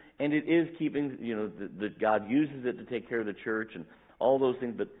obedience, and it is keeping, that God uses it to take care of the church and all those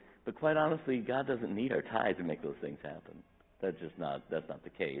things. But quite honestly, God doesn't need our tithe to make those things happen. That's not the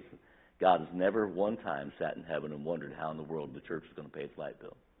case. God has never one time sat in heaven and wondered how in the world the church is going to pay its light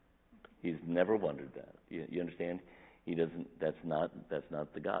bill. He's never wondered that. You understand? He doesn't. That's not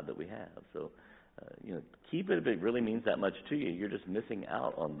the God that we have. So, keep it if it really means that much to you. You're just missing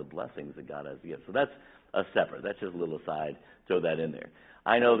out on the blessings that God has to give. So that's a separate. That's just a little aside. Throw that in there.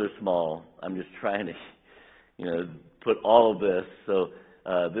 I know they're small. I'm just trying to, put all of this. So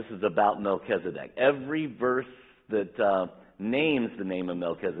this is about Melchizedek. Every verse that names the name of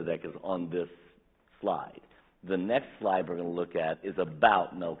Melchizedek is on this slide. The next slide we're going to look at is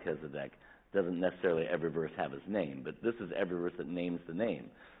about Melchizedek. Doesn't necessarily every verse have his name, but this is every verse that names the name.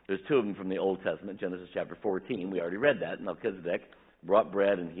 There's two of them from the Old Testament, Genesis chapter 14. We already read that. Melchizedek brought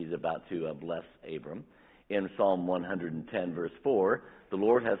bread, and he's about to bless Abram. In Psalm 110, verse 4, the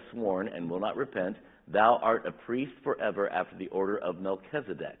Lord has sworn and will not repent, thou art a priest forever after the order of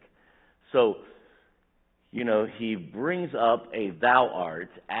Melchizedek. So, he brings up a thou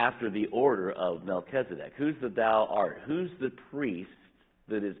art after the order of Melchizedek. Who's the thou art? Who's the priest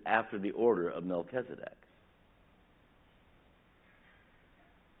that is after the order of Melchizedek?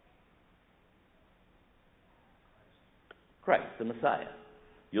 Christ, the Messiah.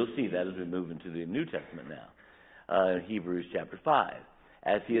 You'll see that as we move into the New Testament now. Hebrews chapter 5.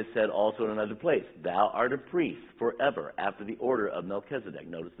 As he has said also in another place, thou art a priest forever after the order of Melchizedek.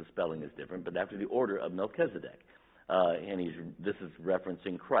 Notice the spelling is different, but after the order of Melchizedek. This is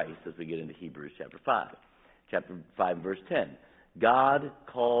referencing Christ as we get into Hebrews chapter 5. Chapter 5, verse 10. God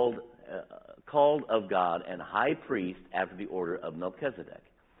called of God and high priest after the order of Melchizedek.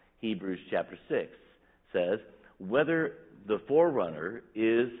 Hebrews chapter 6 says, whether the forerunner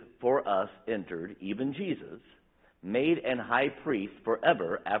is for us entered, even Jesus, made an high priest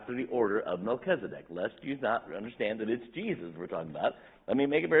forever after the order of Melchizedek. Lest you not understand that it's Jesus we're talking about. Let me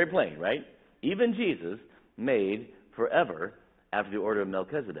make it very plain, right? Even Jesus made forever after the order of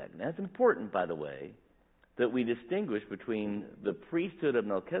Melchizedek. Now, it's important, by the way, that we distinguish between the priesthood of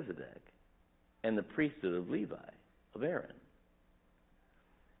Melchizedek and the priesthood of Levi, of Aaron.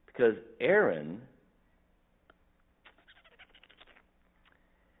 Because Aaron,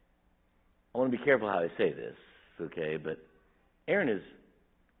 I want to be careful how I say this, okay, but Aaron is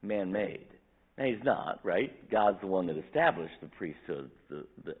man-made. Now, he's not, right? God's the one that established the priesthood,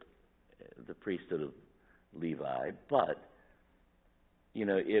 the priesthood of Levi, but,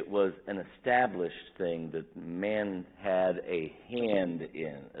 it was an established thing that man had a hand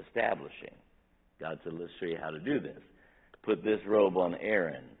in establishing. God said, let's show you how to do this. Put this robe on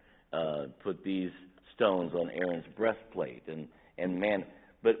Aaron. Put these stones on Aaron's breastplate. And man,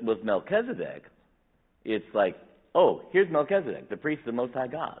 but with Melchizedek, it's like, oh, here's Melchizedek, the priest of the Most High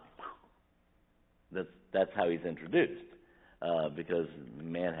God. That's how he's introduced, because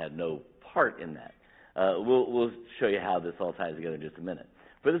man had no part in that. We'll show you how this all ties together in just a minute.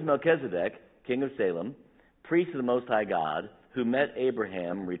 For this Melchizedek, king of Salem, priest of the Most High God, who met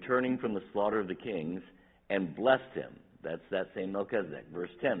Abraham returning from the slaughter of the kings and blessed him. That's that same Melchizedek. Verse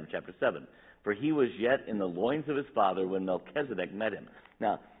 10 of chapter 7. For he was yet in the loins of his father when Melchizedek met him.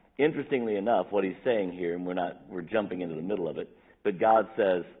 Now, interestingly enough, what he's saying here, and we're jumping into the middle of it, but God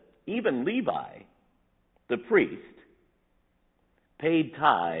says, even Levi, the priest, paid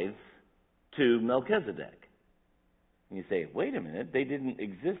tithes to Melchizedek. And you say, wait a minute, they didn't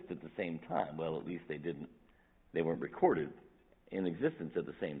exist at the same time. Well, at least they didn't They weren't recorded in existence at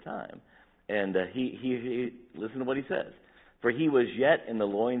the same time. And he listen to what he says. For he was yet in the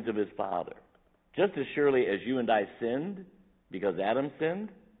loins of his father. Just as surely as you and I sinned, because Adam sinned,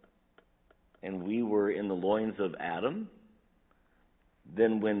 and we were in the loins of Adam,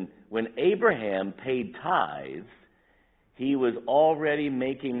 then when Abraham paid tithes, he was already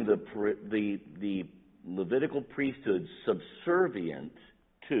making the Levitical priesthood subservient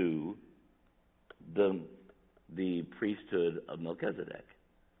to the priesthood of Melchizedek.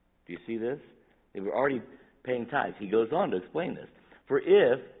 Do you see this? They were already paying tithes. He goes on to explain this. For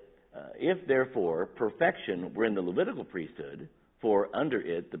if therefore perfection were in the Levitical priesthood, for under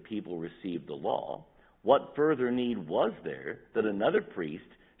it the people received the law, what further need was there that another priest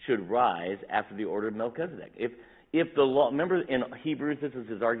should rise after the order of Melchizedek? If the law, remember in Hebrews, this is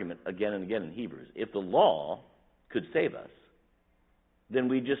his argument again and again in Hebrews, if the law could save us, then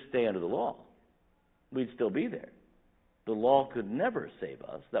we'd just stay under the law. We'd still be there. The law could never save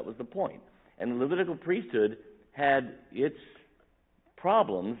us. That was the point. And the Levitical priesthood had its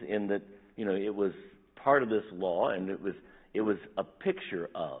problems in that, it was part of this law, and it was a picture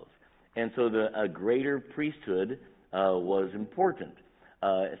of. And so a greater priesthood was important.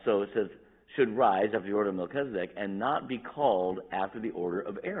 So it says, should rise after the order of Melchizedek and not be called after the order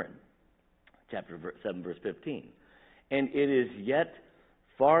of Aaron. Chapter 7, verse 15. And it is yet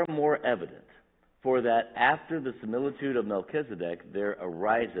far more evident, for that after the similitude of Melchizedek there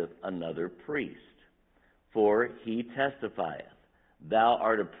ariseth another priest. For he testifieth, thou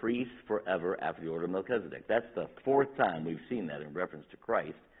art a priest forever after the order of Melchizedek. That's the fourth time we've seen that in reference to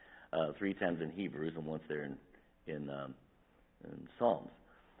Christ, 3 times in Hebrews and once there in Psalms.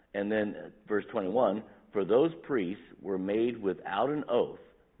 And then verse 21, for those priests were made without an oath,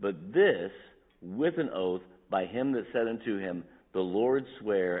 but this with an oath by him that said unto him, the Lord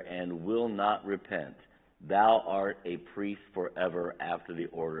swear and will not repent. Thou art a priest forever after the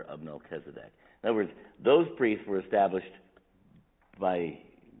order of Melchizedek. In other words, those priests were established by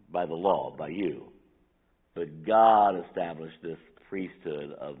the law, by you. But God established this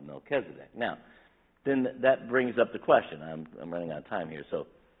priesthood of Melchizedek. Now, then that brings up the question. I'm running out of time here, so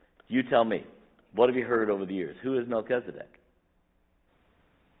you tell me. What have you heard over the years? Who is Melchizedek?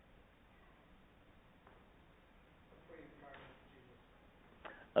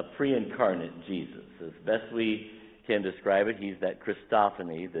 A pre-incarnate Jesus. As best we can describe it, he's that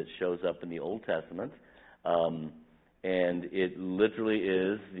Christophany that shows up in the Old Testament. And it literally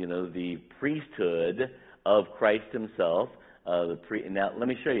is, the priesthood of Christ himself. Now, let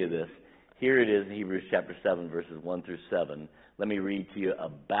me show you this. Here it is in Hebrews chapter 7, verses 1 through 7. Let me read to you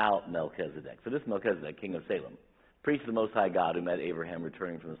about Melchizedek. So this Melchizedek, king of Salem, priest of the Most High God, who met Abraham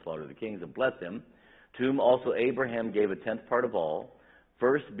returning from the slaughter of the kings and blessed him, to whom also Abraham gave a tenth part of all,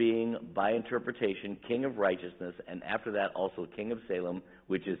 first being, by interpretation, king of righteousness, and after that also king of Salem,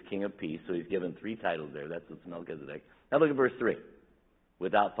 which is king of peace. So he's given 3 titles there. That's what's Melchizedek. Now look at verse 3.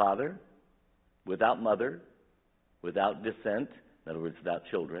 Without father, without mother, without descent, in other words, without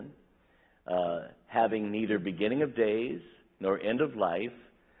children, having neither beginning of days nor end of life,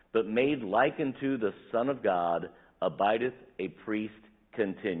 but made like unto the Son of God, abideth a priest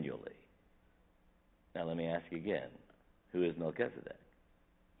continually. Now let me ask you again, who is Melchizedek?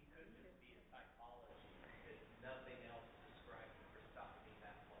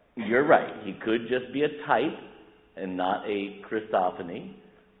 You're right. He could just be a type and not a Christophany.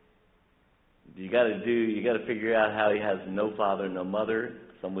 You got to figure out how he has no father, no mother.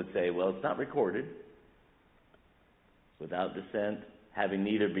 Some would say, well, it's not recorded. Without descent, having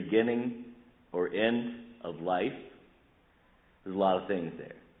neither beginning or end of life. There's a lot of things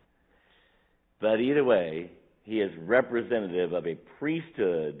there. But either way, he is representative of a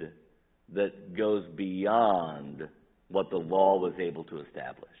priesthood that goes beyond what the law was able to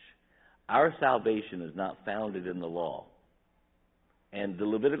establish. Our salvation is not founded in the law. And the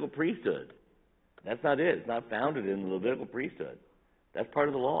Levitical priesthood, that's not it. It's not founded in the Levitical priesthood. That's part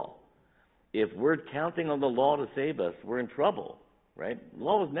of the law. If we're counting on the law to save us, we're in trouble, right? The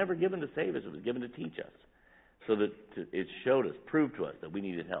law was never given to save us. It was given to teach us. So that it showed us, proved to us that we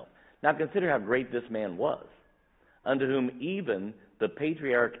needed help. Now consider how great this man was, unto whom even the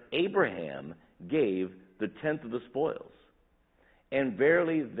patriarch Abraham gave the tenth of the spoils. And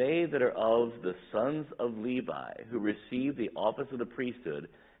verily they that are of the sons of Levi, who receive the office of the priesthood,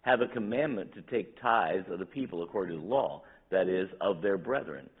 have a commandment to take tithes of the people according to the law, that is, of their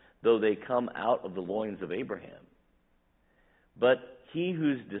brethren, though they come out of the loins of Abraham. But he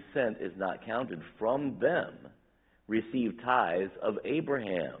whose descent is not counted from them received tithes of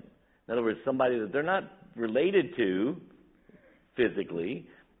Abraham. In other words, somebody that they're not related to physically,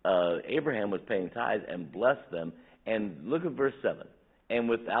 Abraham was paying tithes and blessed them. And look at verse 7. And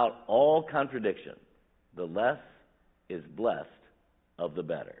without all contradiction, the less is blessed of the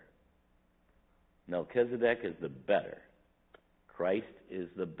better. Melchizedek is the better. Christ is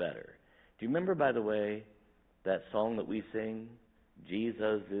the better. Do you remember, by the way, that song that we sing,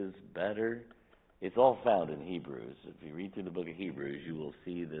 Jesus is better? It's all found in Hebrews. If you read through the book of Hebrews, you will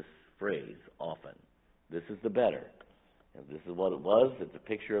see this phrase often. This is the better. And this is what it was. It's a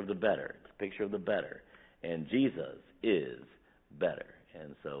picture of the better. It's a picture of the better. And Jesus is better.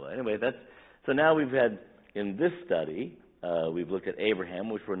 And so anyway, so now we've had, in this study, we've looked at Abraham,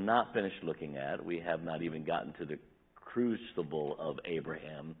 which we're not finished looking at. We have not even gotten to the crucible of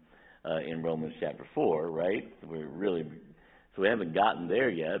Abraham in Romans chapter 4, right? So we haven't gotten there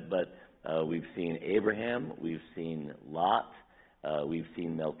yet, but we've seen Abraham, we've seen Lot, we've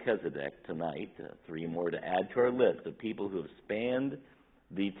seen Melchizedek tonight, 3 more to add to our list of people who have spanned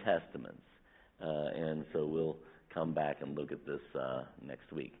the Testaments. And so we'll come back and look at this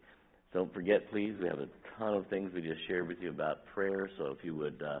next week. Don't forget, please, we have a ton of things we just shared with you about prayer, so if you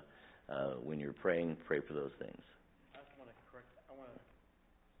would, when you're praying, pray for those things. I want to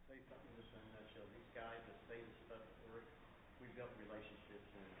say something just in a nutshell. These guys that say this stuff at work, we've built relationships,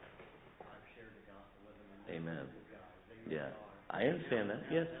 and I've shared the gospel with them. And Amen. they're good guys. They really Yeah, are. I understand that,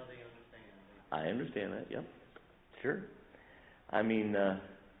 yes. Now they understand. I understand that, yep. Sure. I mean,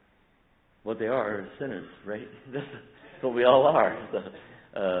 what they are sinners, right? That's what we all are.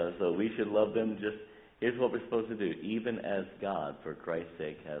 So we should love them just, here's what we're supposed to do. Even as God, for Christ's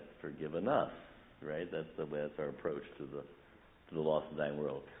sake, hath forgiven us, right? That's our approach to the lost and dying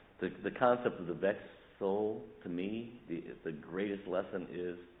world. The concept of the vexed soul, to me, the greatest lesson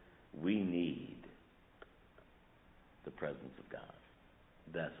is we need the presence of God.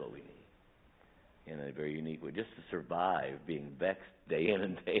 That's what we need. In a very unique way, just to survive being vexed day in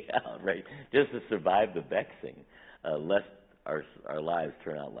and day out, right? Just to survive the vexing, lest our lives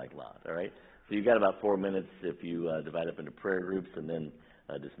turn out like Lot, all right? So you've got about 4 minutes if you divide up into prayer groups and then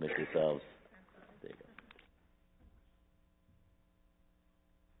dismiss yourselves.